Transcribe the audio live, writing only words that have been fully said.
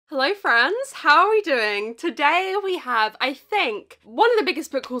Hello friends, how are we doing? Today we have, I think, one of the biggest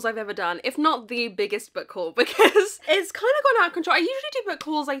book hauls I've ever done, if not the biggest book haul, because it's kind of gone out of control. I usually do book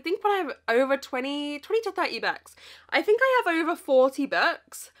hauls, I think, when I have over 20 to 30 books. I think I have over 40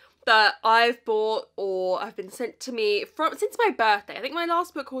 books that I've bought or have been sent to me since my birthday. I think my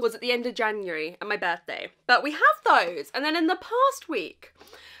last book haul was at the end of January and my birthday. But we have those, and then in the past week,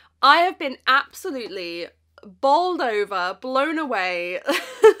 I have been absolutely bowled over, blown away,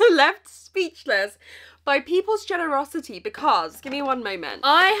 left speechless by people's generosity because, give me one moment,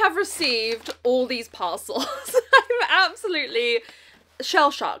 I have received all these parcels. I'm absolutely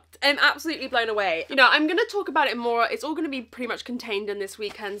shell-shocked. I'm absolutely blown away. You know, I'm gonna talk about it more. It's all gonna be pretty much contained in this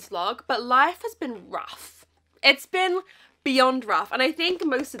weekend's vlog, but life has been rough. It's been beyond rough, and I think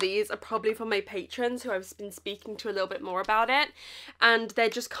most of these are probably from my patrons who I've been speaking to a little bit more about it, and they're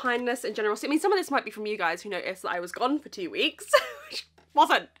just kindness and generosity. I mean, some of this might be from you guys who noticed that I was gone for 2 weeks, which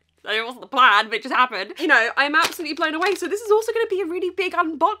wasn't the plan, but it just happened. You know, I'm absolutely blown away. So this is also going to be a really big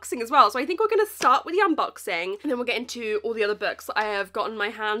unboxing as well. So I think we're going to start with the unboxing, and then we'll get into all the other books that I have gotten my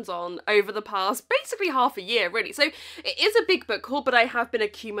hands on over the past basically half a year, really. So it is a big book haul, but I have been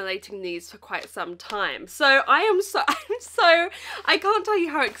accumulating these for quite some time. So I can't tell you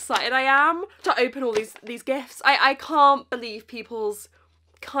how excited I am to open all these gifts. I can't believe people's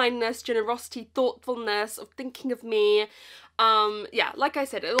kindness, generosity, thoughtfulness of thinking of me. Yeah, like I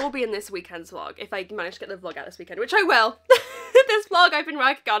said, it'll all be in this weekend's vlog if I manage to get the vlog out this weekend, which I will. This vlog I've been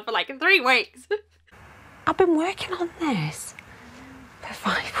working on for like 3 weeks. I've been working on this for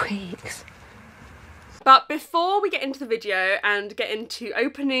 5 weeks. But before we get into the video and get into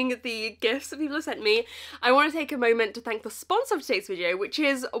opening the gifts that people have sent me, I want to take a moment to thank the sponsor of today's video, which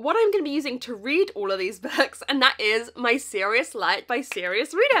is what I'm going to be using to read all of these books, and that is My Serious Light by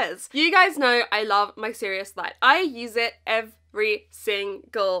Serious Readers. You guys know I love My Serious Light. I use it every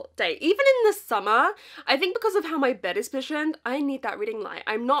single day. Even in the summer, I think because of how my bed is positioned, I need that reading light.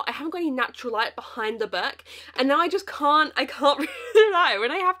 I haven't got any natural light behind the book, and now I can't read it out.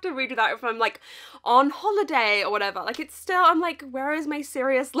 When I have to read it out if I'm like on holiday or whatever, like it's still, I'm like, where is my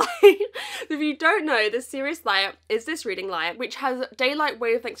Serious Light? If you don't know, the Serious Light is this reading light which has daylight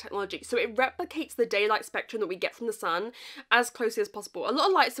wavelength technology, so it replicates the daylight spectrum that we get from the sun as closely as possible. A lot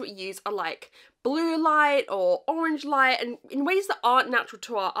of lights that we use are like blue light or orange light, and in ways that aren't natural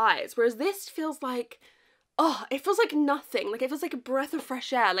to our eyes, whereas this feels like, oh, it feels like nothing. Like it feels like a breath of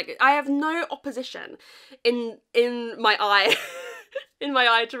fresh air. Like I have no opposition in my eye in my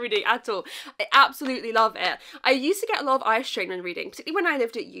eye to reading at all. I absolutely love it. I used to get a lot of eye strain when reading, particularly when I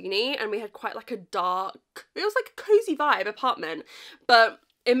lived at uni and we had quite like a dark, it was like a cozy vibe apartment, but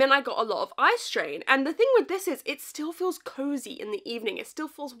it meant I got a lot of eye strain. And the thing with this is it still feels cozy in the evening. It still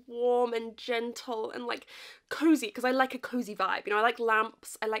feels warm and gentle and like cozy, because I like a cozy vibe. You know, I like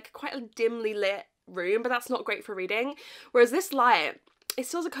lamps. I like quite a dimly lit room, but that's not great for reading. Whereas this light, it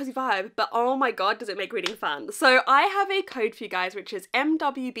still has a cozy vibe, but oh my god, does it make reading fun. So I have a code for you guys, which is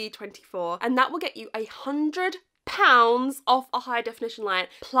MWB24, and that will get you £100 off a high definition light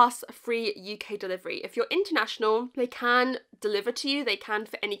plus free UK delivery. If you're international, they can deliver to you. They can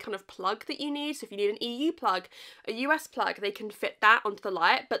fit any kind of plug that you need. So if you need an EU plug, a US plug, they can fit that onto the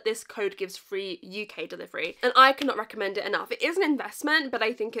light, but this code gives free UK delivery. And I cannot recommend it enough. It is an investment, but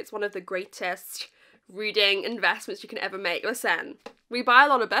I think it's one of the greatest reading investments you can ever make. Listen, we buy a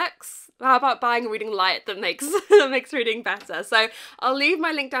lot of books. How about buying a reading light that makes reading better? So I'll leave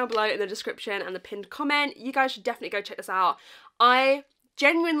my link down below in the description and the pinned comment. You guys should definitely go check this out. I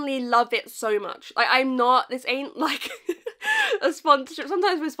genuinely love it so much. Like, this ain't like a sponsorship.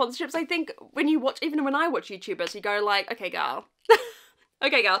 Sometimes with sponsorships, I think even when I watch YouTubers, you go like, okay girl,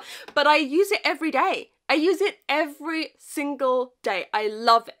 okay girl, but I use it every day. I use it every single day. I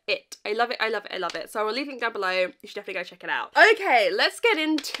love it. I love it, I love it, I love it. So I'll leave a link down below. You should definitely go check it out. Okay, let's get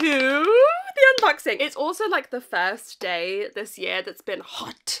into the unboxing. It's also like the first day this year that's been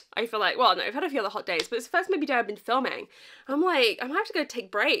hot. I feel like, well, no, I've had a few other hot days, but it's the first maybe day I've been filming. I'm like, I might have to go take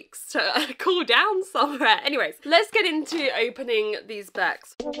breaks to cool down somewhere. Anyways, let's get into opening these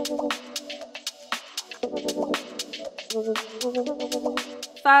books.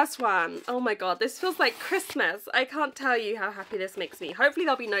 First one. Oh my god, this feels like Christmas. I can't tell you how happy this makes me. Hopefully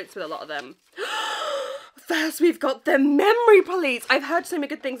there'll be notes with a lot of them. First, we've got the memory police. I've heard so many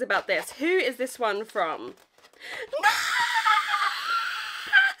good things about this. Who is this one from?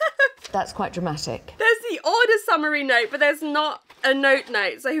 That's quite dramatic. There's the order summary note, but there's not a note.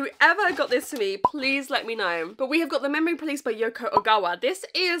 So whoever got this to me, please let me know. But we have got The Memory Police by Yoko Ogawa. This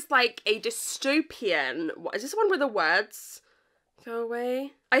is like a dystopian, what is this one with the words? Go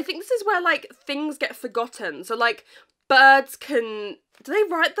away. I think this is where like things get forgotten. So like birds can Do they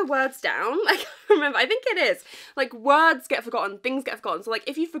write the words down? I can't remember. I think it is. Like, words get forgotten, things get forgotten. So, like,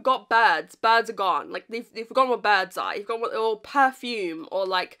 if you forgot birds, birds are gone. Like, they've forgotten what birds are. You've forgotten what, or perfume, or,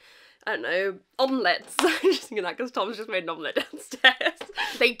 like, I don't know, omelettes. I'm just thinking that because Tom's just made an omelette downstairs.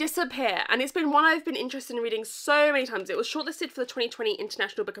 They disappear, and it's been one I've been interested in reading so many times. It was shortlisted for the 2020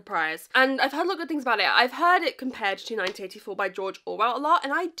 International Booker Prize, and I've heard a lot of good things about it. I've heard it compared to 1984 by George Orwell a lot,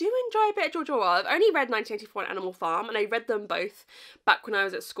 and I do enjoy a bit of George Orwell. I've only read 1984 and Animal Farm, and I read them both back when I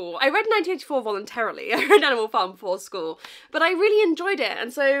was at school. I read 1984 voluntarily. I read Animal Farm before school, but I really enjoyed it,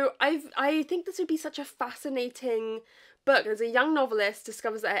 and so I think this would be such a fascinating book. As a young novelist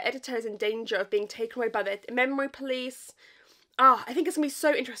discovers that her editor is in danger of being taken away by the memory police. I think it's gonna be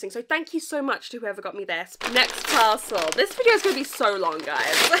so interesting. So thank you so much to whoever got me this. Next parcel. This video is gonna be so long,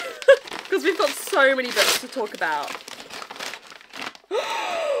 guys, because we've got so many books to talk about.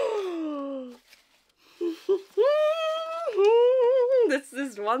 This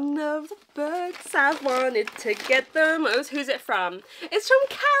is one of the books I've wanted to get the most. Who's it from? It's from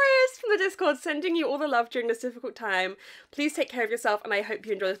Caris from the Discord, sending you all the love during this difficult time. Please take care of yourself, and I hope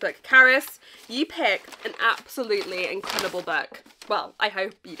you enjoy this book. Caris, you picked an absolutely incredible book. Well, I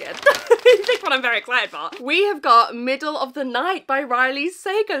hope you did. You picked one I'm very excited for. We have got Middle of the Night by Riley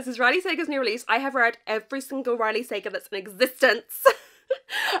Sager. This is Riley Sager's new release. I have read every single Riley Sager that's in existence.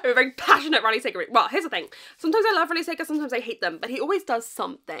 I'm a very passionate Riley Sager. Well, here's the thing. Sometimes I love Riley Sager, sometimes I hate them, but he always does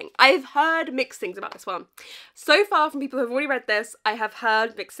something. I've heard mixed things about this one. So far, from people who have already read this, I have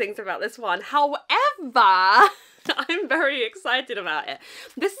heard mixed things about this one. However, I'm very excited about it.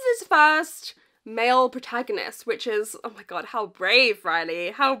 This is his first male protagonist, which is, oh my god, how brave,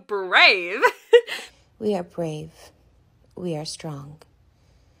 Riley. How brave. We are brave. We are strong.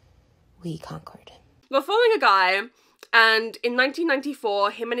 We conquered. We're following a guy, and in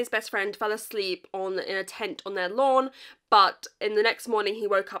 1994, him and his best friend fell asleep in a tent on their lawn, but in the next morning he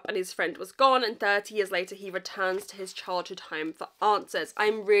woke up and his friend was gone, and 30 years later he returns to his childhood home for answers.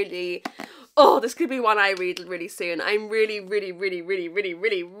 I'm really, this could be one I read really soon. I'm really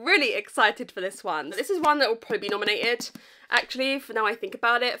excited for this one. This is one that will probably be nominated, actually, for now I think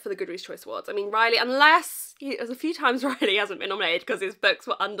about it, for the Goodreads Choice Awards. I mean, Riley, there's a few times Riley hasn't been nominated because his books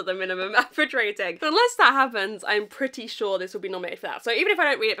were under the minimum average rating. But unless that happens, I'm pretty sure this will be nominated for that. So even if I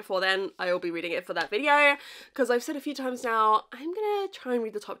don't read it before then, I will be reading it for that video, because I've said a few times now, I'm gonna try and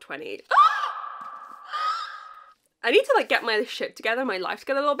read the top 20. I need to, like, get my shit together, my life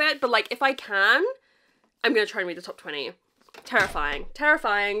together a little bit, but, like, if I can, I'm gonna try and read the top 20. Terrifying.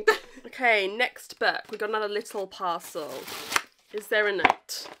 Terrifying. Okay, next book. We got another little parcel. Is there a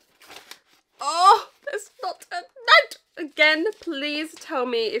note? Oh, there's not a note! Again, please tell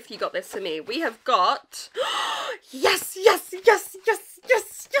me if you got this for me. We have got... Yes!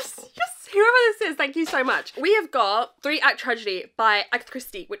 Whoever this is, thank you so much. We have got 3-Act Tragedy by Agatha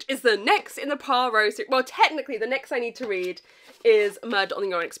Christie, which is the next in the Poirot series. Well, technically, the next I need to read is Murder on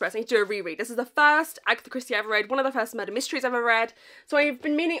the Orient Express. I need to do a reread. This is the first Agatha Christie I ever read, one of the first murder mysteries I've ever read. So I've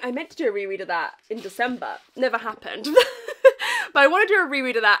been meaning, I meant to do a reread of that in December. Never happened. But I want to do a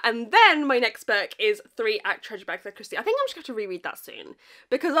reread of that, and then my next book is 3-Act Tragedy by Agatha Christie. I think I'm just going to have to reread that soon,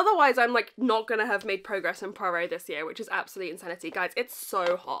 because otherwise I'm, like, not going to have made progress in Poirot this year, which is absolute insanity. Guys, it's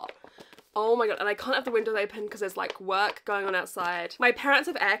so hot. Oh my god, and I can't have the windows open because there's, like, work going on outside. My parents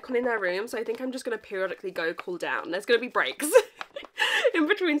have aircon in their room, so I think I'm just going to periodically go cool down. There's going to be breaks in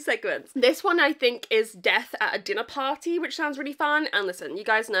between segments. This one, I think, is Death at a Dinner Party, which sounds really fun. And listen, you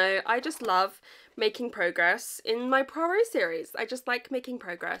guys know, I just love making progress in my Poirot series. I just like making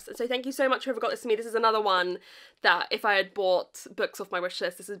progress. And so thank you so much whoever got this to me. This is another one that if I had bought books off my wish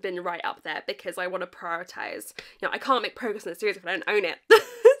list, this has been right up there, because I want to prioritize. You know, I can't make progress in the series if I don't own it.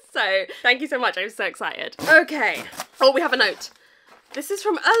 So thank you so much. I'm so excited. Okay. Oh, we have a note. This is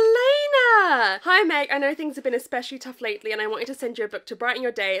from Elena! Hi Meg, I know things have been especially tough lately and I wanted to send you a book to brighten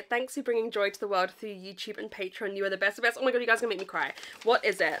your day. Thanks for bringing joy to the world through YouTube and Patreon. You are the best of best. Oh my god, you guys are gonna make me cry. What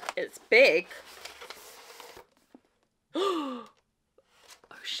is it? It's big. Oh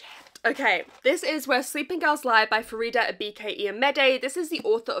shit. Okay, this is Where Sleeping Girls Lie by Farida Abike Iamede. This is the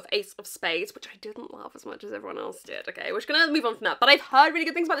author of Ace of Spades, which I didn't love as much as everyone else did. Okay, we're just gonna move on from that. But I've heard really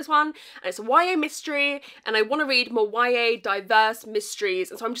good things about this one, and it's a YA mystery, and I want to read more YA diverse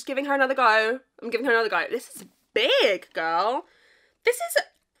mysteries, and so I'm just giving her another go. This is big, girl. This is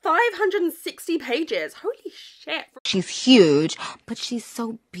 560 pages. Holy shit. She's huge, but she's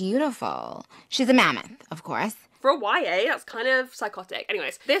so beautiful. She's a mammoth, of course. For a YA, that's kind of psychotic.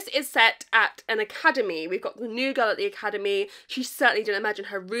 Anyways, this is set at an academy. We've got the new girl at the academy. She certainly didn't imagine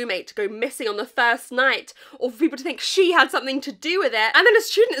her roommate to go missing on the first night, or for people to think she had something to do with it. And then a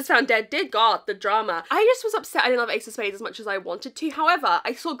student is found dead. Dear God, the drama. I just was upset I didn't love Ace of Spades as much as I wanted to. However,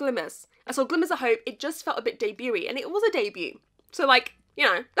 I saw glimmers. I saw glimmers of hope. It just felt a bit debut-y, and it was a debut. So like, you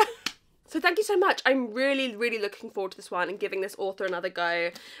know. So thank you so much. I'm really, really looking forward to this one and giving this author another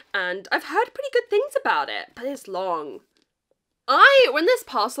go. And I've heard pretty good things about it, but it's long. When this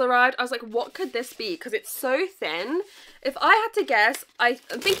parcel arrived, I was like, what could this be? Because it's so thin. If I had to guess, I'm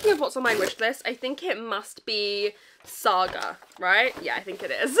thinking of what's on my wish list. I think it must be Saga, right? Yeah, I think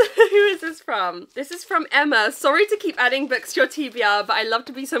it is. Who is this from? This is from Emma. Sorry to keep adding books to your TBR, but I love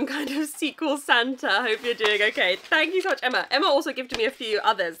to be some kind of sequel Santa. Hope you're doing okay. Thank you so much, Emma. Emma also gifted me a few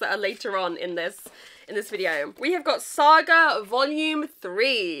others that are later on in this video. We have got Saga Volume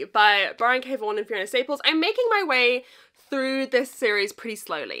 3 by Brian K. Vaughan and Fiona Staples. I'm making my way through this series pretty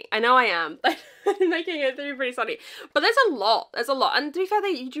slowly. I know I am. I'm making it through pretty slowly. But there's a lot. There's a lot. And to be fair,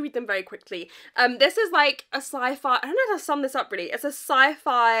 you do read them very quickly. This is like a sci-fi, I don't know how to sum this up really. It's a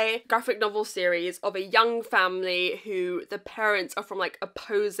sci-fi graphic novel series of a young family who the parents are from like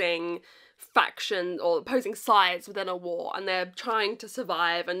opposing faction or opposing sides within a war, and they're trying to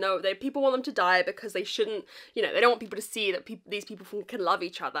survive, and no, people want them to die because they shouldn't, you know, they don't want people to see that these people can love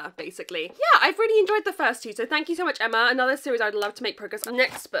each other, basically. Yeah, I've really enjoyed the first two, so thank you so much, Emma. Another series I'd love to make progress on.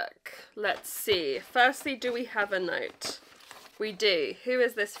 Next book, let's see. Firstly, do we have a note? We do. Who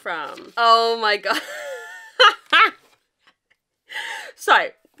is this from? Oh my god. So,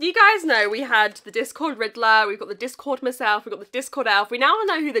 you guys know we had the Discord Riddler, we've got the Discord Myself, we've got the Discord Elf. We now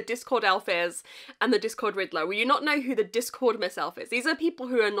know who the Discord Elf is and the Discord Riddler. We do not know who the Discord Myself is. These are people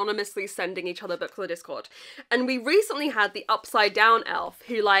who are anonymously sending each other books on the Discord. And we recently had the Upside Down Elf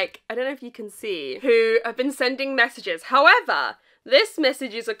who, like, I don't know if you can see, who have been sending messages. However, this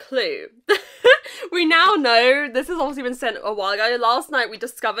message is a clue. We now know, this has obviously been sent a while ago. Last night we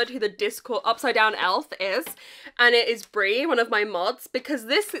discovered who the Discord Upside Down Elf is, and it is Bree, one of my mods, because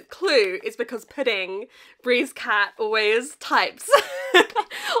this clue is because Pudding, Bree's cat, always types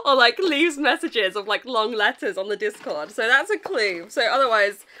or like leaves messages of like long letters on the Discord. So that's a clue. So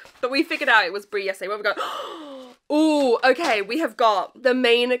otherwise, but we figured out it was Bree yesterday. Where we go, ooh, okay, we have got The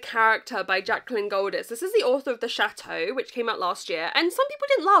Main Character by Jacqueline Goldis. This is the author of The Chateau, which came out last year, and some people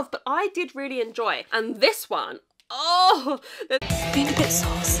didn't love, but I did really enjoy. And this one, oh, Being a bit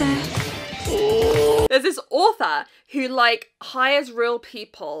saucy. there's this author who like hires real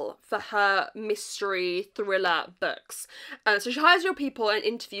people for her mystery thriller books. So she hires real people and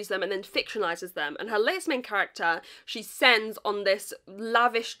interviews them and then fictionalizes them. And her latest main character, she sends on this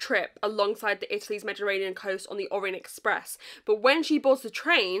lavish trip alongside the Italy's Mediterranean coast on the Orient Express. But when she boards the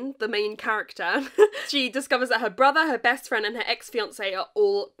train, the main character, she discovers that her brother, her best friend, and her ex-fiance are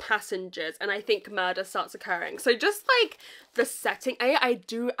all passengers. And I think murder starts occurring. So just like the setting,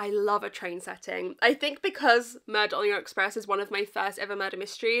 I love a train setting. I think because Murder on the Orient Express is one of my first ever murder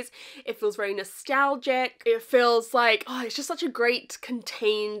mysteries, it feels very nostalgic. It feels like, oh, it's just such a great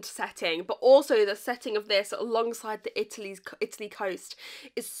contained setting. But also the setting of this alongside the Italy coast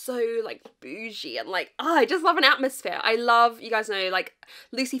is so like bougie and like, oh, I just love an atmosphere. I love, you guys know, like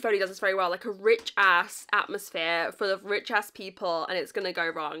Lucy Foley does this very well, like a rich ass atmosphere full of rich ass people, and it's gonna go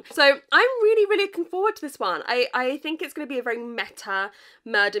wrong. So I'm really, really looking forward to this one. I think it's gonna be a very meta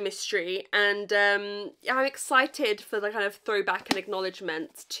murder mystery, and I'm excited for the kind of throwback and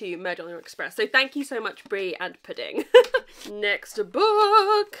acknowledgement to Murder on the Orient Express. So thank you so much, Brie and Pudding. Next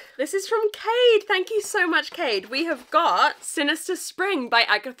book. This is from Cade. Thank you so much, Cade. We have got Sinister Spring by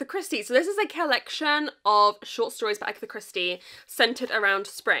Agatha Christie. So this is a collection of short stories by Agatha Christie centered around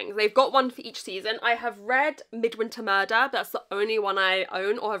spring. They've got one for each season. I have read Midwinter Murder. That's the only one I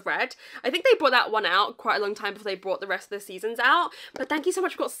own or have read. I think they brought that one out quite a long time before they brought the rest of the seasons out. But thank you so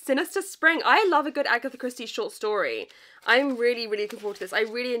much for Sinister Spring. I love a good Agatha Christie short story. I'm really, really looking forward to this. I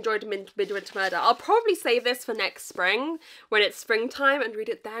really enjoyed Midwinter Murder. I'll probably save this for next spring when it's springtime and read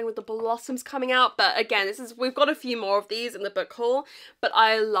it then with the blossoms coming out. But again, we've got a few more of these in the book haul, but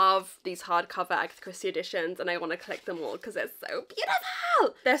I love these hardcover Agatha Christie editions and I want to collect them all because they're so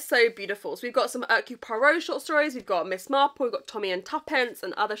beautiful. They're so beautiful. So we've got some Hercule Poirot short stories, we've got Miss Marple, we've got Tommy and Tuppence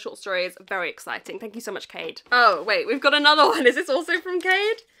and other short stories. Very exciting. Thank you so much, Cade. Oh, wait, we've got another one. Is this also from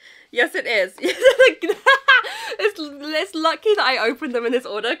Cade? Yes, it is. It's lucky that I opened them in this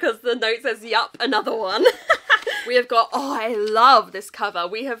order because the note says, yup, another one. We have got, oh, I love this cover.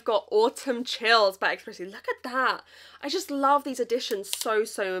 We have got Autumn Chills by Expressy. Look at that. I just love these editions so,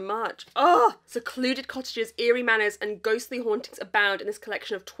 so much. Oh, secluded cottages, eerie manners, and ghostly hauntings abound in this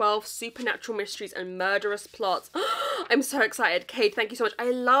collection of 12 supernatural mysteries and murderous plots. I'm so excited. Kate, thank you so much.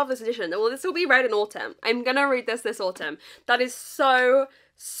 I love this edition. Well, this will be read in autumn. I'm gonna read this autumn. That is so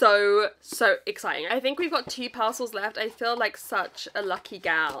exciting. I think we've got 2 parcels left. I feel like such a lucky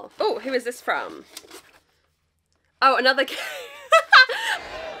gal. Oh, who is this from? Oh, another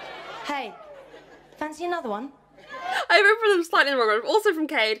Hey, fancy another one? I remember them slightly in the wrong order. Also from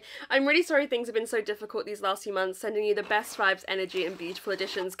Cade, I'm really sorry things have been so difficult these last few months. Sending you the best vibes, energy, and beautiful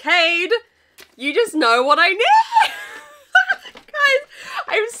additions. Cade, you just know what I need. Guys,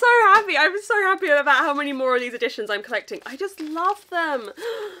 I'm so happy. I'm so happy about how many more of these editions I'm collecting. I just love them.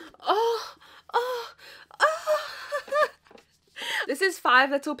 Oh. This is 5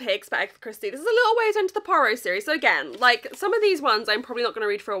 Little Pigs by Agatha Christie. This is a little ways into the Poirot series. So again, like, some of these ones I'm probably not going to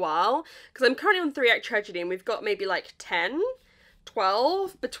read for a while, because I'm currently on 3-Act Tragedy, and we've got maybe like 10,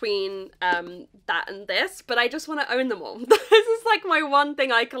 12 between that and this, but I just want to own them all. This is like my one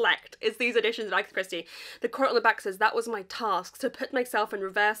thing I collect, is these editions of Agatha Christie. The quote on the back says, "That was my task, to put myself in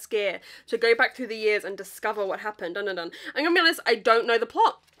reverse gear, to go back through the years and discover what happened." Dun, dun, dun. I'm gonna be honest, I don't know the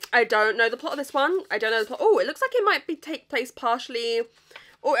plot. I don't know the plot of this one. I don't know the plot. Oh, it looks like it might take place partially.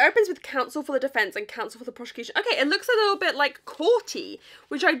 Oh, it opens with counsel for the defense and counsel for the prosecution. Okay, it looks a little bit like courty,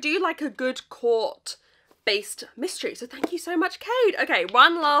 which I do like a good court-based mystery. So thank you so much, Cade. Okay,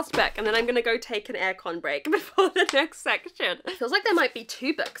 one last book, and then I'm gonna go take an aircon break before the next section. It feels like there might be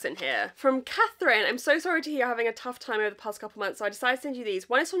 2 books in here. From Catherine, I'm so sorry to hear you're having a tough time over the past couple months, so I decided to send you these.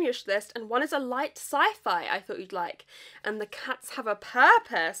 One is on your wish list, and one is a light sci-fi I thought you'd like. And the cats have a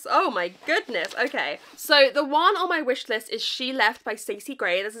purpose. Oh my goodness. Okay, so the one on my wish list is She Left by Stacey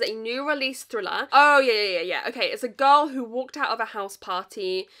Gray. This is a new release thriller. Oh yeah. Okay, it's a girl who walked out of a house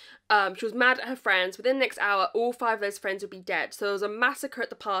party. She was mad at her friends. Within the next hour, all 5 of those friends would be dead. So there was a massacre at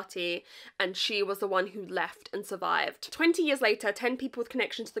the party, and she was the one who left and survived. 20 years later, 10 people with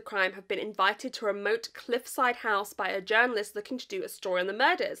connection to the crime have been invited to a remote cliffside house by a journalist looking to do a story on the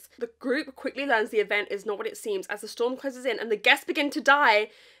murders. The group quickly learns the event is not what it seems as the storm closes in and the guests begin to die.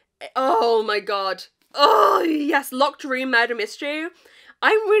 Oh my god. Oh yes, locked room murder mystery.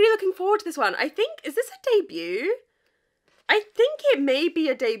 I'm really looking forward to this one. I think, is this a debut? I think it may be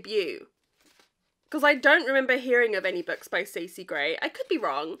a debut, because I don't remember hearing of any books by Stacey Gray. I could be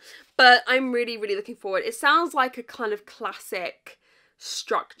wrong, but I'm really looking forward. It sounds like a kind of classic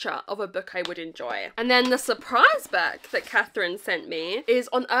structure of a book I would enjoy. And then the surprise book that Catherine sent me is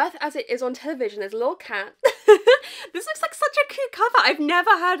On Earth as It Is on Television. There's a little cat. This looks like such a cute cover. I've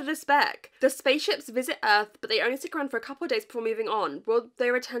never heard of this book. The spaceships visit Earth, but they only stick around for a couple of days before moving on. Will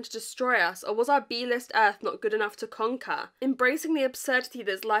they return to destroy us, or was our B-list Earth not good enough to conquer? Embracing the absurdity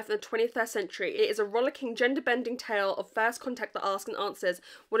that is life in the 21st century, it is a rollicking, gender-bending tale of first contact that asks and answers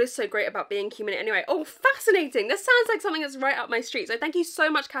what is so great about being human anyway. Oh, fascinating! This sounds like something that's right up my street. So thank you so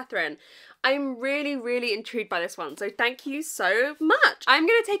much, Catherine. I'm really intrigued by this one, so thank you so much. I'm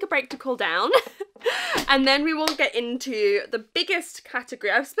gonna take a break to cool down and then we will get into the biggest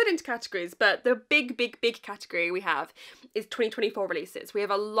category. I've split into categories, but the big category we have is 2024 releases. We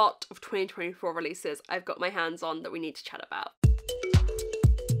have a lot of 2024 releases I've got my hands on that we need to chat about.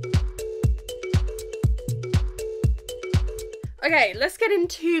 Okay, let's get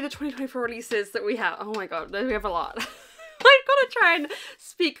into the 2024 releases that we have. Oh my god, we have a lot. I've got to try and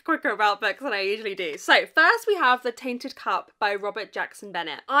speak quicker about books than I usually do. So first we have The Tainted Cup by Robert Jackson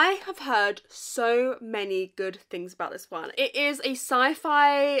Bennett. I have heard so many good things about this one. It is a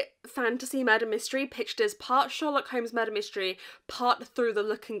sci-fi fantasy murder mystery pitched as part Sherlock Holmes murder mystery, part Through the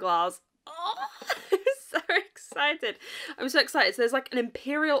Looking Glass. Oh, I'm so excited. I'm so excited. So there's like an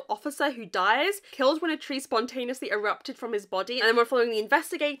Imperial officer who dies, killed when a tree spontaneously erupted from his body, and then we're following the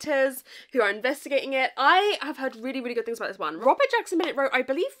investigators who are investigating it. I have heard really good things about this one. Robert Jackson Bennett wrote, I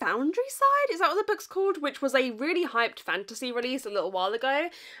believe, Foundry Side? Is that what the book's called? Which was a really hyped fantasy release a little while ago.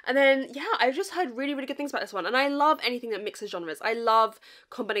 And then, yeah, I've just heard really good things about this one. And I love anything that mixes genres. I love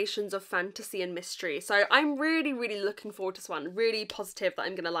combinations of fantasy and mystery. So I'm really looking forward to this one. Really positive that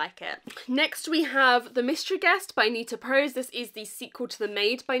I'm gonna like it. Next we have The Mystery Guest by Nita Prose. This is the sequel to The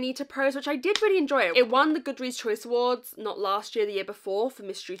Maid by Nita Prose, which I did really enjoy. It won the Goodreads Choice Awards, not last year, the year before, for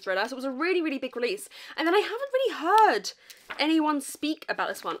mystery thriller, so it was a really big release. And then I haven't really heard anyone speak about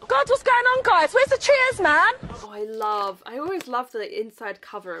this one. God, what's going on, guys? Where's the cheers, man? Oh, I always love the inside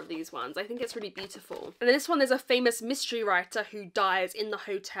cover of these ones. I think it's really beautiful. And in this one, there's a famous mystery writer who dies in the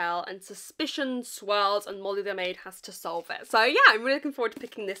hotel and suspicion swirls and Molly the maid has to solve it. So yeah, I'm really looking forward to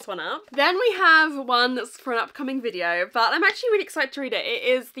picking this one up. Then we have one books for an upcoming video, but I'm actually really excited to read it. It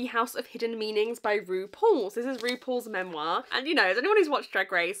is The House of Hidden Meanings by RuPaul. So this is RuPaul's memoir. And you know, as anyone who's watched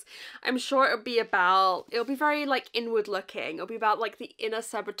Drag Race, I'm sure it'll be very like inward looking. It'll be about like the inner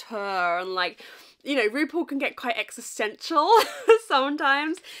saboteur and like, you know, RuPaul can get quite existential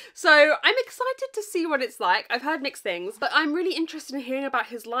sometimes. So I'm excited to see what it's like. I've heard mixed things, but I'm really interested in hearing about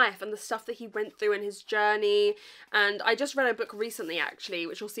his life and the stuff that he went through in his journey. And I just read a book recently actually,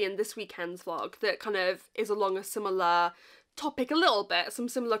 which you'll see in this weekend's vlog, that kind of is along a similar topic a little bit, some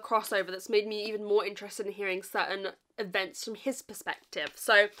similar crossover that's made me even more interested in hearing certain events from his perspective.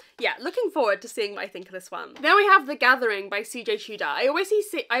 So yeah, looking forward to seeing what I think of this one. Then we have The Gathering by CJ Tudor. I always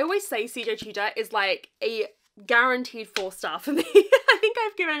say CJ Tudor is like a guaranteed 4-star for me. I think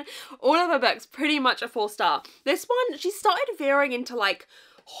I've given all of her books pretty much a 4-star. This one, she started veering into like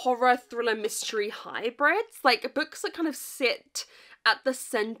horror, thriller, mystery hybrids, like books that kind of sit at the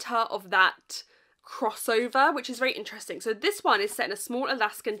center of that crossover, which is very interesting. So this one is set in a small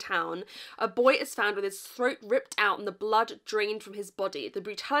Alaskan town. A boy is found with his throat ripped out and the blood drained from his body. The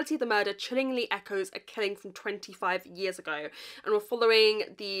brutality of the murder chillingly echoes a killing from 25 years ago. And we're following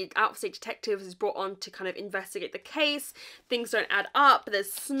the out-of-state detective who's brought on to kind of investigate the case. Things don't add up.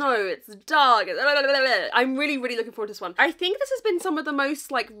 There's snow. It's dark. I'm really looking forward to this one. I think this has been some of the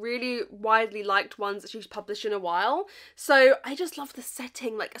most like really widely liked ones that she's published in a while. So I just love the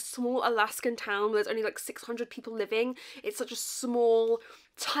setting, like a small Alaskan town where there's only like 600 people living. It's such a small,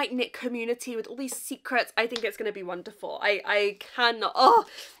 tight-knit community with all these secrets. I think it's going to be wonderful. I cannot... Oh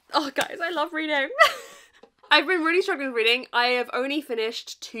guys, I love reading. I've been really struggling with reading. I have only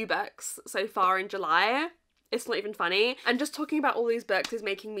finished 2 books so far in July. It's not even funny. And just talking about all these books is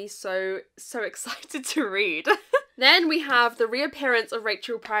making me so excited to read. Then we have The Reappearance of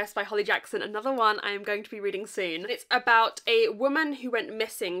Rachel Price by Holly Jackson, another one I am going to be reading soon. It's about a woman who went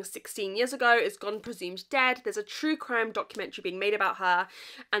missing 16 years ago, is gone presumed dead. There's a true crime documentary being made about her,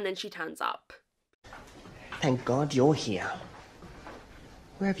 and then she turns up. Thank God you're here.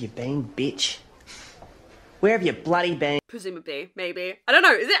 Where have you been, bitch? Where have you bloody been? Presumably, maybe. I don't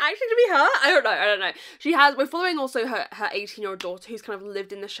know. Is it actually to be her? I don't know. We're following also her 18-year-old daughter who's kind of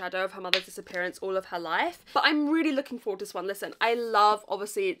lived in the shadow of her mother's disappearance all of her life. But I'm really looking forward to this one. Listen, I love,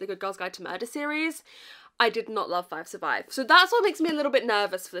 obviously, the Good Girls Guide to Murder series. I did not love 5 Survive. So that's what makes me a little bit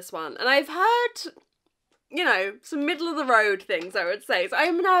nervous for this one. And I've heard, you know, some middle of the road things, I would say. So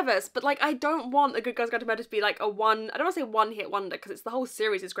I'm nervous, but like I don't want A Good Girls Guide to Murder to be like I don't want to say one-hit wonder, because it's the whole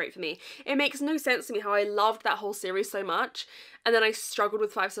series is great for me. It makes no sense to me how I loved that whole series so much, and then I struggled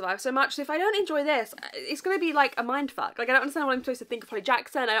with 5 Survive so much. So if I don't enjoy this, it's gonna be like a mindfuck. Like I don't understand what I'm supposed to think of Holly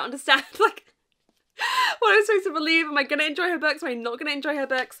Jackson. I don't understand like what I'm supposed to believe. Am I gonna enjoy her books? Am I not gonna enjoy her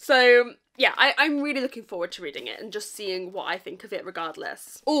books? So yeah, I'm really looking forward to reading it and just seeing what I think of it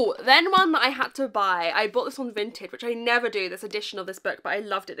regardless. Oh, then one that I had to buy. I bought this on Vinted, which I never do, this edition of this book, but I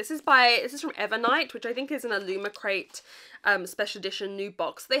loved it. This is from Evernight, which I think is an Illumicrate special edition new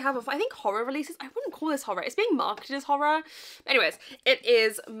box. They have, I think, horror releases. I wouldn't call this horror. It's being marketed as horror. Anyways, it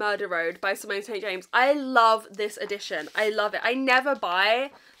is Murder Road by Simone St. James. I love this edition. I love it. I never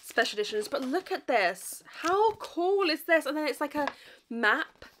buy special editions, but look at this. How cool is this? And then it's like a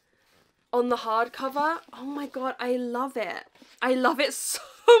map on the hardcover. Oh my god, I love it. I love it so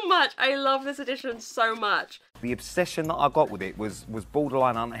much. I love this edition so much. The obsession that I got with it was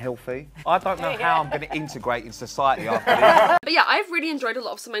borderline unhealthy. I don't know how I'm going to integrate in society after this. But yeah, I've really enjoyed a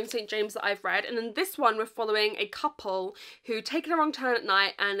lot of Simone St. James that I've read, and in this one we're following a couple who take a wrong turn at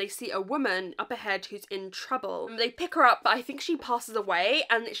night and they see a woman up ahead who's in trouble. They pick her up, but I think she passes away,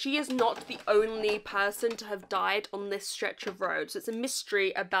 and she is not the only person to have died on this stretch of road. So it's a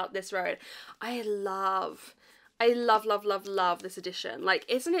mystery about this road. I love this edition. Like,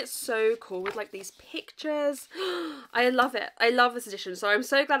 isn't it so cool with like these pictures? I love it. I love this edition. So I'm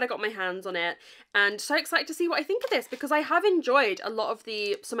so glad I got my hands on it, and so excited to see what I think of this, because I have enjoyed a lot of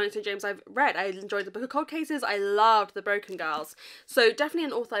the Simone St. James I've read. I enjoyed the Book of Cold Cases. I loved The Broken Girls. So definitely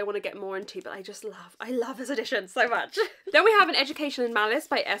an author I want to get more into, but I love this edition so much. Then we have An Education in Malice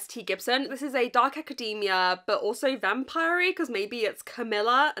by S.T. Gibson. This is a dark academia, but also vampire-y, because maybe it's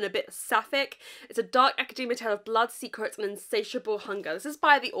Camilla and a bit sapphic. It's a dark academia tale of blood, secrets, and insatiable hunger. This is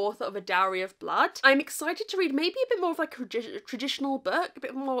by the author of A Dowry of Blood. I'm excited to read maybe a bit more of like a traditional book, a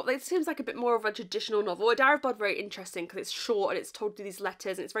bit more, it seems like a bit more of a traditional novel. A Dowry of Blood, very interesting because it's short and it's told through these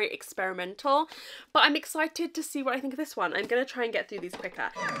letters and it's very experimental, but I'm excited to see what I think of this one. I'm gonna try and get through these quicker.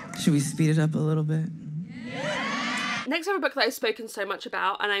 Should we speed it up a little bit? Next, I have a book that I've spoken so much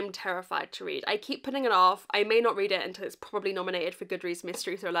about and I'm terrified to read. I keep putting it off. I may not read it until it's probably nominated for Goodreads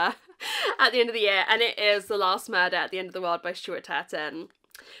Mystery Thriller at the end of the year, and it is The Last Murder at the End of the World by Stuart Turton.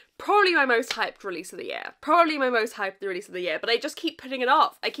 probably my most hyped release of the year. Probably my most hyped release of the year, but I just keep putting it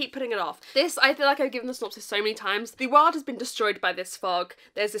off. I keep putting it off. This, I feel like I've given the synopsis so many times. The world has been destroyed by this fog.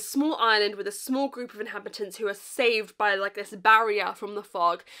 There's this small island with a small group of inhabitants who are saved by like this barrier from the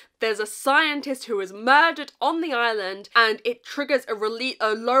fog. There's a scientist who is murdered on the island, and it triggers a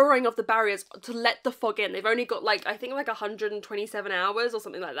lowering of the barriers to let the fog in. They've only got like, I think like 127 hours or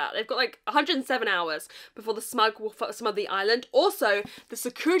something like that. They've got like 107 hours before the smug will smother the island. Also, the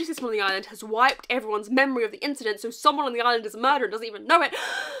security system on the island has wiped everyone's memory of the incident, so someone on the island is murdered and doesn't even know it.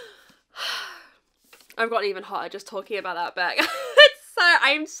 I've gotten even hotter just talking about that book. I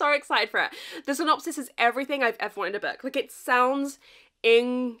am so excited for it. The synopsis is everything I've ever wanted in a book. Like, it sounds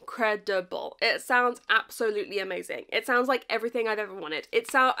incredible. It sounds absolutely amazing. It sounds like everything I've ever wanted.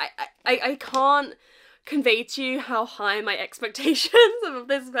 I can't convey to you how high my expectations of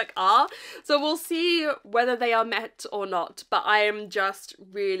this book are. So we'll see whether they are met or not. But I am just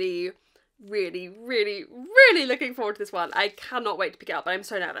really looking forward to this one. I cannot wait to pick it up. I'm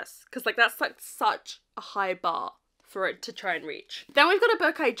so nervous because like that's like such a high bar for it to try and reach. Then we've got a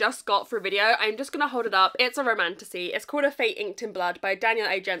book I just got for a video. I'm just gonna hold it up. It's a romantasy. It's called A Fate Inked in Blood by Daniel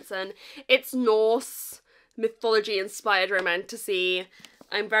A. Jensen. It's Norse mythology inspired romantasy.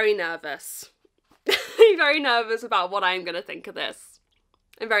 I'm very nervous. I'm very nervous about what I'm gonna think of this.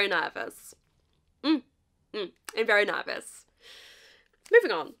 I'm very nervous. I'm very nervous.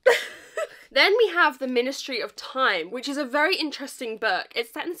 Moving on. Then we have The Ministry of Time, which is a very interesting book.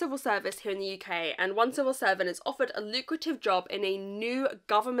 It's set in the civil service here in the UK, and one civil servant is offered a lucrative job in a new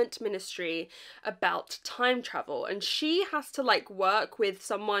government ministry about time travel, and she has to like work with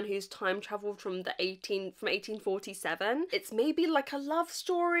someone who's time traveled from 1847. It's maybe like a love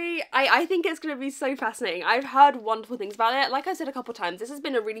story. I think it's going to be so fascinating. I've heard wonderful things about it. Like I said a couple times, this has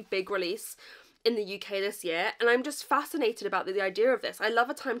been a really big release in the UK this year, and I'm just fascinated about the idea of this. I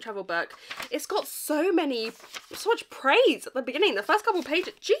love a time travel book. It's got so much praise at the beginning. The first couple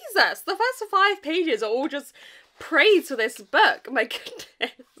pages, Jesus, the first 5 pages are all just praise for this book. My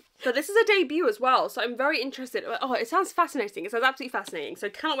goodness. But this is a debut as well, so I'm very interested. Oh, it sounds fascinating. It sounds absolutely fascinating, so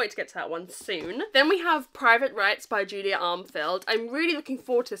cannot wait to get to that one soon. Then we have Private Rights by Julia Armfield. I'm really looking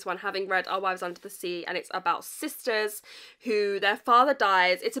forward to this one, having read Our Wives Under the Sea, and it's about sisters who their father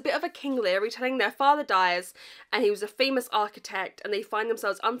dies. It's a bit of a King Lear retelling. Their father dies, and he was a famous architect, and they find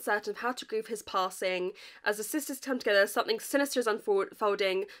themselves uncertain of how to grieve his passing. As the sisters come together, something sinister is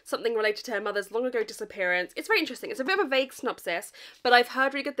unfolding, something related to her mother's long ago disappearance. It's very interesting. It's a bit of a vague synopsis, but I've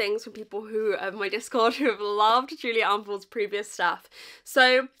heard really good things from people who have my Discord who have loved Julia Armfield's previous stuff. So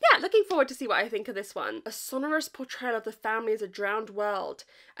yeah, looking forward to see what I think of this one. A sonorous portrayal of the family as a drowned world.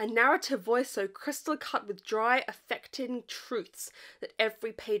 A narrative voice so crystal cut with dry, affecting truths that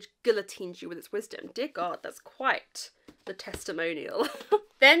every page guillotines you with its wisdom. Dear God, that's quite the testimonial.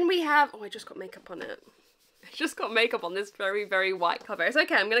 Then we have, oh, I just got makeup on it. I just got makeup on this very white cover. It's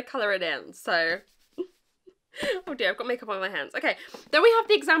okay, I'm gonna colour it in, so. Oh dear, I've got makeup on my hands. Okay, then we have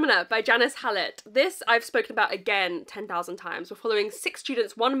The Examiner by Janice Hallett. This I've spoken about again 10,000 times. We're following 6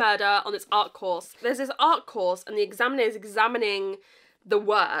 students, 1 murder on this art course. There's this art course and the examiner is examining the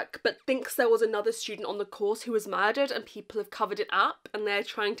work but thinks there was another student on the course who was murdered and people have covered it up and they're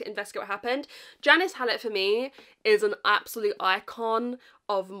trying to investigate what happened. Janice Hallett for me is an absolute icon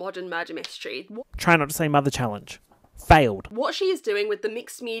of modern murder mystery. Try not to say mother challenge. Failed. What she is doing with the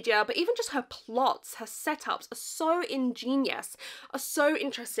mixed media, but even just her plots, her setups are so ingenious, are so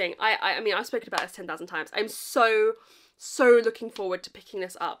interesting. I mean, I've spoken about this 10,000 times. I'm so looking forward to picking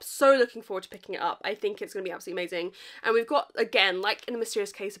this up. So looking forward to picking it up. I think it's going to be absolutely amazing. And we've got, again, like in The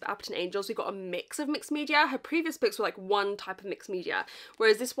Mysterious Case of Appleton Angels, we've got a mix of mixed media. Her previous books were like one type of mixed media,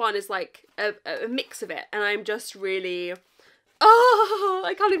 whereas this one is like a mix of it. And I'm just really... oh,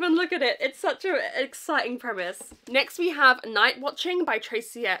 I can't even look at it. It's such an exciting premise. Next we have Night Watching by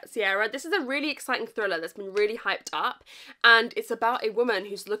Tracy Sierra. This is a really exciting thriller that's been really hyped up, and it's about a woman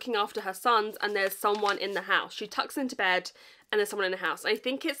who's looking after her sons and there's someone in the house. She tucks into bed and there's someone in the house. I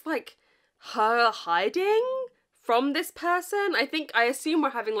think it's like her hiding from this person. I assume we're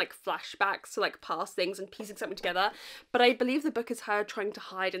having like flashbacks to like past things and piecing something together, but I believe the book is her trying to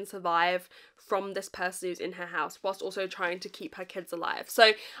hide and survive from this person who's in her house whilst also trying to keep her kids alive.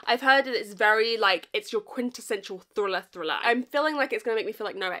 So I've heard that it's very like, it's your quintessential thriller. I'm feeling like it's gonna make me feel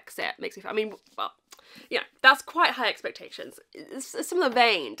like No Exit makes me feel, I mean, well, you know, that's quite high expectations. It's a similar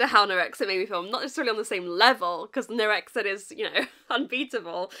vein to how No Exit made me feel. Not necessarily on the same level, because No Exit is, you know,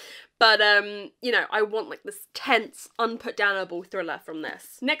 unbeatable. but you know, I want like this tense, unputdownable thriller from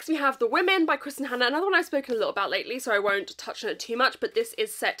this. Next we have The Women by Kristen Hanna, another one I've spoken a little about lately, so I won't touch on it too much, but this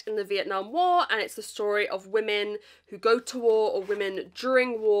is set in the Vietnam War, and it's the story of women who go to war or women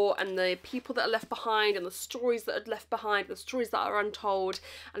during war, and the people that are left behind, and the stories that are left behind, the stories that are untold,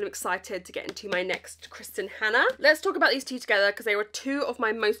 and I'm excited to get into my next Kristen Hanna. Let's talk about these two together because they were two of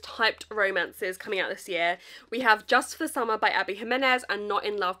my most hyped romances coming out this year. We have Just for the Summer by Abby Jimenez and Not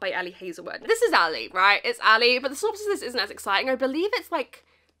in Love by Ali Hazelwood. This is Ali, right? It's Ali, but the synopsis of this isn't as exciting. I believe it's like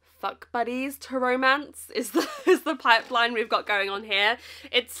fuck buddies to romance is the pipeline we've got going on here.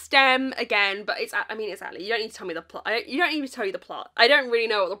 It's STEM again, but it's Ali. You don't need to tell me the plot. You don't need me to tell you the plot. I don't really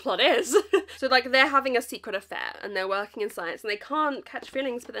know what the plot is. So like they're having a secret affair and they're working in science and they can't catch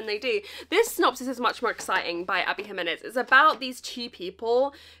feelings, but then they do. This synopsis is much more exciting by Abby Jimenez. It's about these two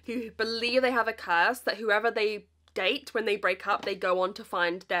people who believe they have a curse that whoever they date, when they break up, they go on to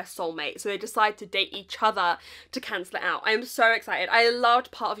find their soulmate. So they decide to date each other to cancel it out. I am so excited. I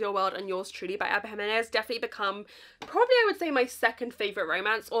loved Part of Your World and Yours Truly by Abby Jimenez. Definitely become, probably I would say, my second favourite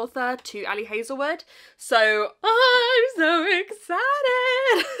romance author to Ali Hazelwood. So I'm so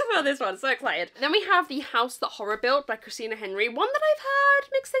excited for this one. So excited. Then we have The House That Horror Built by Christina Henry. One that I've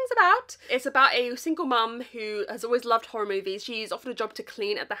heard mixed things about. It's about a single mum who has always loved horror movies. She's offered a job to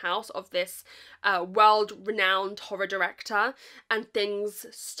clean at the house of this world-renowned horror director, and things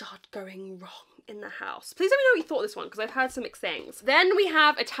start going wrong in the house. Please let me know what you thought of this one because I've heard some mixed things. Then we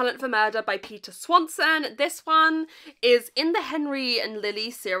have A Talent for Murder by Peter Swanson. This one is in the Henry and Lily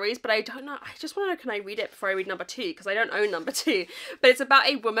series, but I don't know, I just want to know, can I read it before I read number 2 because I don't own number 2. But it's about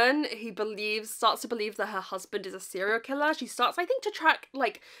a woman who starts to believe that her husband is a serial killer. She starts, I think, to track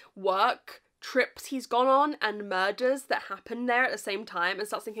like work trips he's gone on and murders that happen there at the same time, and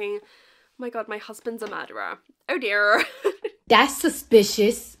starts thinking, oh my god, my husband's a murderer. Oh dear. That's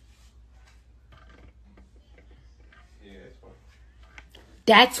suspicious.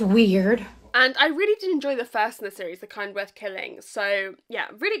 That's weird. And I really did enjoy the first in the series, The Kind Worth Killing. So yeah,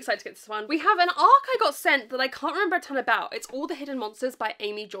 really excited to get this one. We have an arc I got sent that I can't remember a ton about. It's All the Hidden Monsters by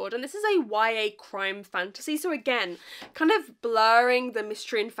Amy Jordan. This is a YA crime fantasy. So again, kind of blurring the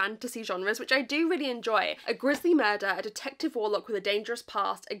mystery and fantasy genres, which I do really enjoy. A grisly murder, a detective warlock with a dangerous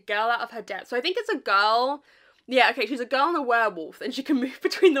past, a girl out of her depth. So I think it's a girl. Yeah, okay, she's a girl and a werewolf and she can move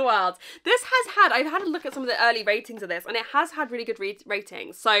between the worlds. This has had, I've had a look at some of the early ratings of this and it has had really good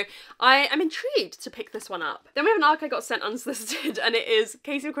ratings. So I am intrigued to pick this one up. Then we have an arc I got sent unsolicited and it is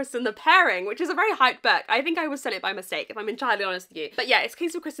Casey and Kristen The Pairing, which is a very hyped book. I think I was sent it by mistake, if I'm entirely honest with you. But yeah, it's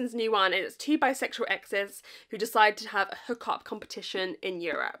Casey and Kristen's new one and it's two bisexual exes who decide to have a hookup competition in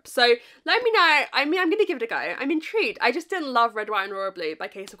Europe. So let me know. I mean, I'm going to give it a go. I'm intrigued. I just didn't love Red, White and Royal Blue by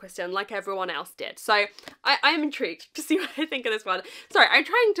Casey and Kristen like everyone else did. So I'm intrigued to see what I think of this one. Sorry, I'm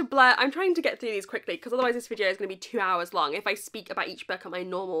trying to get through these quickly because otherwise this video is going to be 2 hours long if I speak about each book at my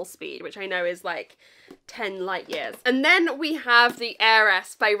normal speed, which I know is like 10 light years. And then we have The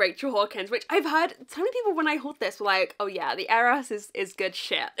Heiress by Rachel Hawkins, which I've heard so many people when I hold this were like, oh yeah, The Heiress is good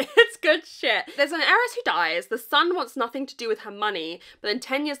shit. It's good shit. There's an heiress who dies, the son wants nothing to do with her money, but then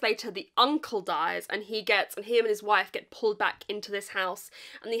 10 years later the uncle dies and him and his wife get pulled back into this house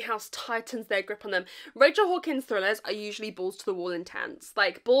and the house tightens their grip on them. Rachel Hawkins thrillers are usually balls to the wall intense.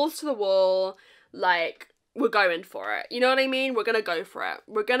 Like balls to the wall, like we're going for it. You know what I mean? We're gonna go for it.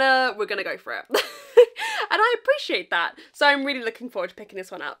 We're gonna go for it. And I appreciate that. So I'm really looking forward to picking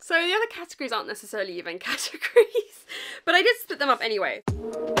this one up. So the other categories aren't necessarily even categories, but I did split them up anyway.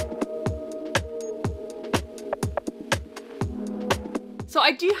 So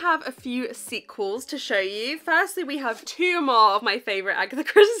I do have a few sequels to show you. Firstly, we have two more of my favourite Agatha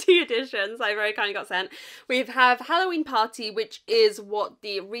Christie editions I very kindly got sent. We have Halloween Party, which is what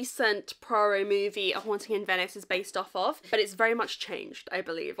the recent Poirot movie A Haunting in Venice is based off of, but it's very much changed, I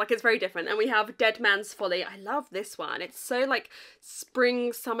believe. Like, it's very different. And we have Dead Man's Folly. I love this one. It's so like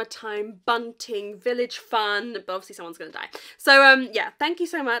spring, summertime, bunting, village fun, but obviously someone's gonna die. So yeah, thank you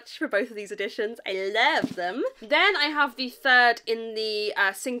so much for both of these editions. I love them. Then I have the third in the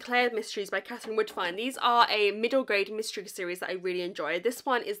Sinclair Mysteries by Catherine Woodfine. These are a middle grade mystery series that I really enjoy. This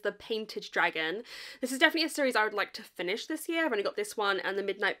one is The Painted Dragon. This is definitely a series I would like to finish this year. I've only got this one and The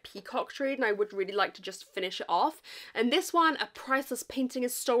Midnight Peacock to read, and I would really like to just finish it off. And this one, a priceless painting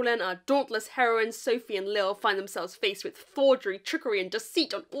is stolen. Our dauntless heroines Sophie and Lil find themselves faced with forgery, trickery and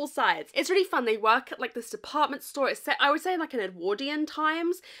deceit on all sides. It's really fun. They work at like this department store. It's set, I would say, like in Edwardian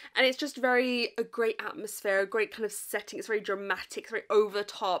times, and it's just a great atmosphere, a great kind of setting. It's very dramatic, it's very over the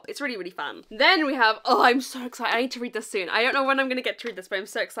top. It's really, really fun. Then we have, oh, I'm so excited. I need to read this soon. I don't know when I'm going to get to read this, but I'm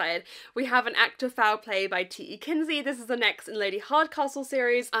so excited. We have An Act of Foul Play by T.E. Kinsey. This is the next in Lady Hardcastle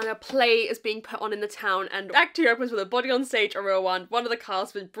series, and a play is being put on in the town, and Act 2 opens with a body on stage, a real one. One of the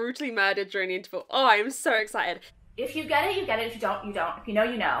cast was brutally murdered during the interval. Oh, I'm so excited. If you get it, you get it. If you don't, you don't. If you know,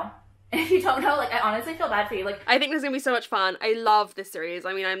 you know. And if you don't know, like, I honestly feel bad for you. Like, I think this is gonna be so much fun. I love this series.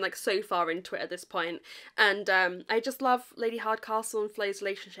 I mean, I'm like so far into it at this point. And I just love Lady Hardcastle and Flay's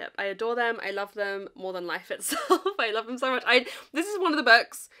relationship. I adore them. I love them more than life itself. I love them so much. This is one of the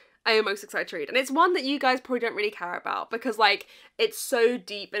books I am most excited to read. And it's one that you guys probably don't really care about because, like, it's so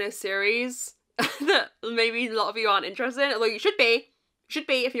deep in a series that maybe a lot of you aren't interested in. Although you should be.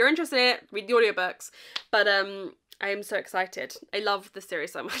 If you're interested in it, read the audiobooks. But I am so excited. I love this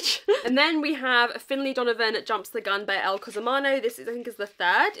series so much. And then we have Finley Donovan Jumps the Gun by Elle Cosimano. This is, I think, is the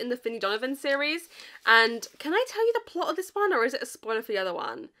third in the Finley Donovan series. And can I tell you the plot of this one, or is it a spoiler for the other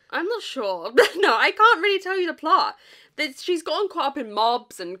one? I'm not sure. No, I can't really tell you the plot. She's gotten caught up in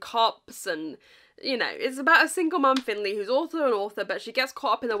mobs and cops and, you know, it's about a single mum, Finley, who's also an author, but she gets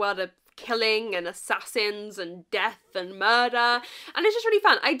caught up in the world of killing and assassins and death and murder, and it's just really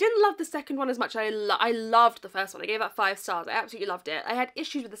fun. I didn't love the second one as much as I loved the first one. I gave that 5 stars. I absolutely loved it. I had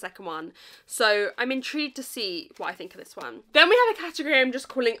issues with the second one, so I'm intrigued to see what I think of this one. Then we have a category I'm just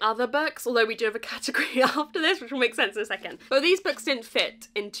calling other books, although we do have a category after this, which will make sense in a second. But these books didn't fit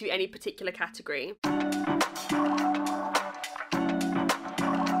into any particular category.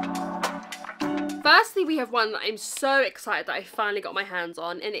 Firstly, we have one that I'm so excited that I finally got my hands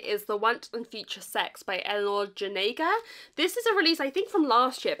on, and it is The Want and Future Sex by Eleanor Janega. This is a release, I think, from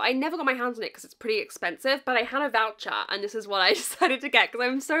last year, but I never got my hands on it because it's pretty expensive, but I had a voucher, and this is what I decided to get because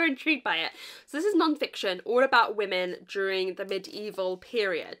I'm so intrigued by it. So this is non-fiction, all about women during the medieval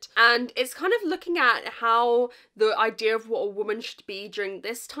period, and it's kind of looking at how the idea of what a woman should be during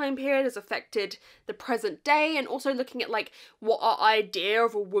this time period has affected the present day, and also looking at, like, what our idea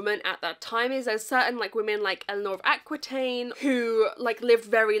of a woman at that time is. There's certain, like, women like Eleanor of Aquitaine who, like, lived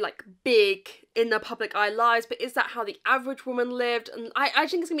very, like, big in the public eye lives, but is that how the average woman lived? And I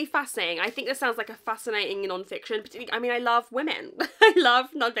think it's gonna be fascinating. I think this sounds like a fascinating non-fiction, particularly, I mean, I love women. I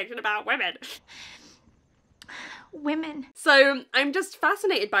love non-fiction about women. women. So I'm just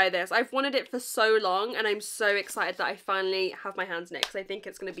fascinated by this. I've wanted it for so long, and I'm so excited that I finally have my hands on it because I think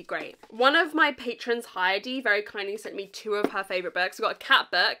it's going to be great. One of my patrons, Heidi, very kindly sent me 2 of her favourite books. We've got a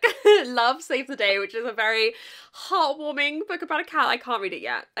cat book, Love Saves the Day, which is a very heartwarming book about a cat. I can't read it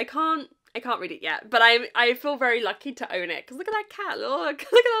yet. I can't read it yet, but I feel very lucky to own it because look at that cat, look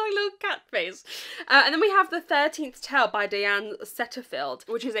at that little cat face. And then we have The 13th Tale by Diane Setterfield,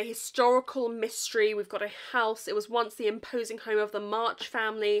 which is a historical mystery. We've got a house. It was once the imposing home of the March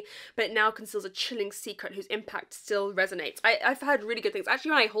family, but it now conceals a chilling secret whose impact still resonates. I've heard really good things.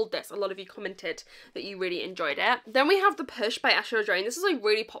 Actually, when I hold this, a lot of you commented that you really enjoyed it. Then we have The Push by Asha O'Drain. This is a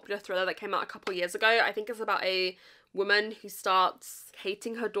really popular thriller that came out a couple years ago. I think it's about a woman who starts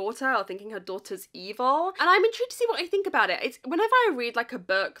hating her daughter or thinking her daughter's evil, and I'm intrigued to see what I think about it. It's whenever I read like a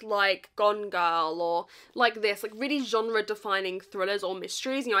book like Gone Girl or like this, like really genre defining thrillers or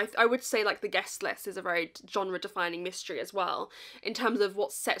mysteries, you know, I would say like The Guest List is a very genre defining mystery as well in terms of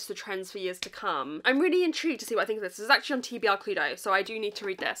what sets the trends for years to come. I'm really intrigued to see what I think of this. This is actually on TBR Cluedo, so I do need to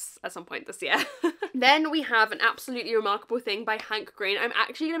read this at some point this year. Then we have An Absolutely Remarkable Thing by Hank Green. I'm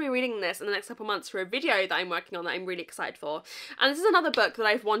actually going to be reading this in the next couple months for a video that I'm working on that I'm really excited for. And this is another book that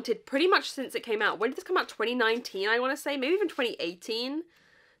I've wanted pretty much since it came out. When did this come out? 2019, I want to say, maybe even 2018.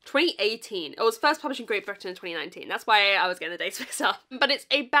 2018. It was first published in Great Britain in 2019. That's why I was getting the dates mixed up. But it's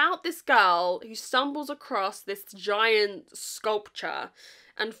about this girl who stumbles across this giant sculpture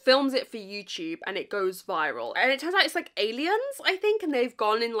and films it for YouTube, and it goes viral. And it turns out it's like aliens, I think, and they've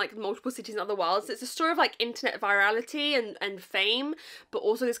gone in like multiple cities in other worlds. It's a story of like internet virality and fame, but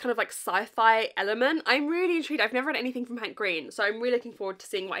also this kind of like sci-fi element. I'm really intrigued. I've never read anything from Hank Green, so I'm really looking forward to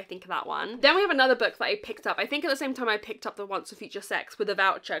seeing what I think of that one. Then we have another book that I picked up. I think at the same time I picked up The Once and Future Sex with a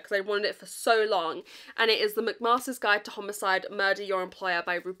voucher because I wanted it for so long, and it is The McMaster's Guide to Homicide, Murder Your Employer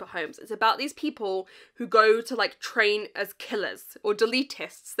by Rupert Holmes. It's about these people who go to like train as killers or deletists,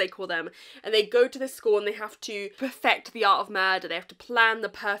 they call them, and they go to this school and they have to perfect the art of murder. They have to plan the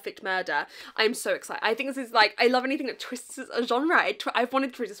perfect murder. I'm so excited. I think this is like, I love anything that twists a genre. I've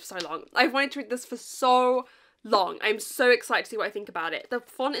wanted to read this for so long. I've wanted to read this for so long. I'm so excited to see what I think about it. The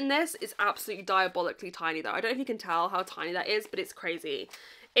font in this is absolutely diabolically tiny though. I don't know if you can tell how tiny that is, but it's crazy.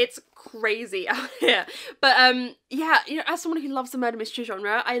 It's crazy out here. But yeah, you know, as someone who loves the murder mystery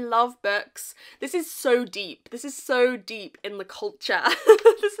genre, I love books. This is so deep. This is so deep in the culture.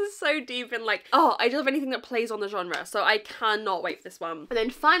 This is so deep in like, oh, I just love anything that plays on the genre. So I cannot wait for this one. And then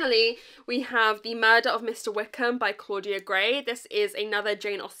finally, we have The Murder of Mr. Wickham by Claudia Gray. This is another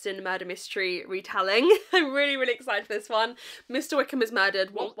Jane Austen murder mystery retelling. I'm really, really excited for this one. Mr. Wickham is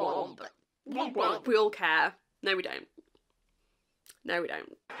murdered. Womp womp. Womp womp. We all care. No, we don't. No, we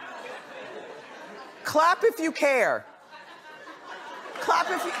don't. Clap if you care.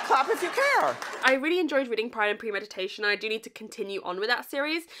 Clap if you care. I really enjoyed reading Pride and Premeditation. I do need to continue on with that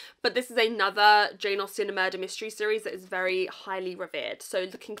series, but this is another Jane Austen murder mystery series that is very highly revered, so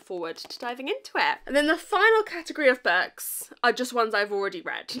looking forward to diving into it. And then the final category of books are just ones I've already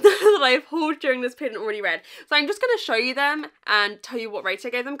read, that I've hauled during this period and already read. So I'm just going to show you them and tell you what rating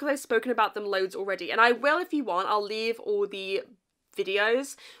I gave them, because I've spoken about them loads already, and I will, if you want, I'll leave all the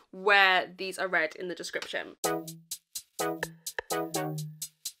videos where these are read in the description.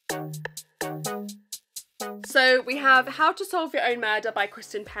 So we have How to Solve Your Own Murder by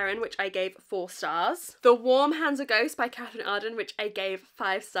Kristen Perrin, which I gave 4 stars. The Warm Hands of Ghosts by Catherine Arden, which I gave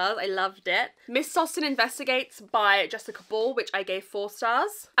 5 stars. I loved it. Miss Austen Investigates by Jessica Ball, which I gave 4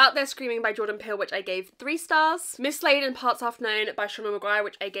 stars. Out There Screaming by Jordan Peele, which I gave 3 stars. Mislaid and Parts Half Known by Shona Maguire,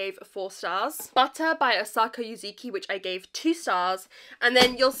 which I gave 4 stars. Butter by Osako Yuzuki, which I gave 2 stars. And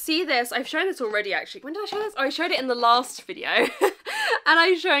then you'll see this, I've shown this already actually. When did I show this? Oh, I showed it in the last video. And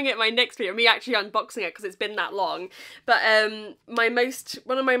I'm showing it in my next video, me actually unboxing it because it's been that long. But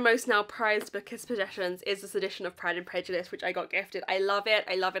one of my most now prized bookist possessions is this edition of Pride and Prejudice, which I got gifted. I love it,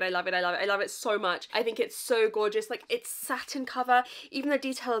 I love it, I love it, I love it. I love it so much. I think it's so gorgeous. Like, it's satin cover, even the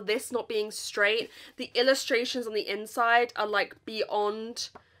detail of this not being straight. The illustrations on the inside are like beyond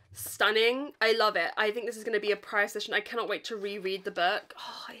stunning. I love it. I think this is going to be a prize edition. I cannot wait to reread the book.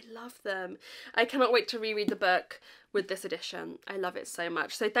 Oh, I love them. I cannot wait to reread the book with this edition. I love it so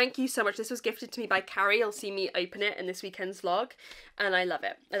much. So thank you so much. This was gifted to me by Carrie. You'll see me open it in this weekend's vlog, and I love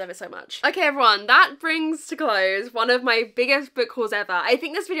it. I love it so much. Okay, everyone, that brings to close one of my biggest book hauls ever. I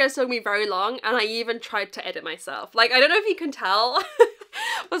think this video took me very long, and I even tried to edit myself. Like, I don't know if you can tell,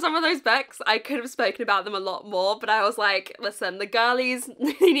 for some of those books, I could have spoken about them a lot more, but I was like, listen, the girlies,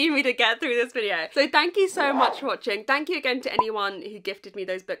 they need me to get through this video. So thank you so much for watching. Thank you again to anyone who gifted me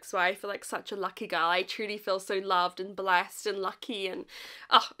those books, so I feel like such a lucky girl. I truly feel so loved and blessed and lucky, and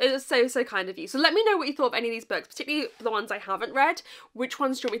oh, it was so, so kind of you. So let me know what you thought of any of these books, particularly the ones I haven't read. Which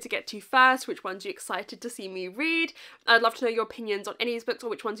ones do you want me to get to first? Which ones are you excited to see me read? I'd love to know your opinions on any of these books, or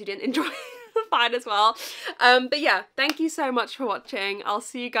which ones you didn't enjoy. Fine as well. But yeah, thank you so much for watching. I'll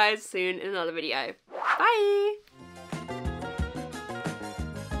see you guys soon in another video. Bye!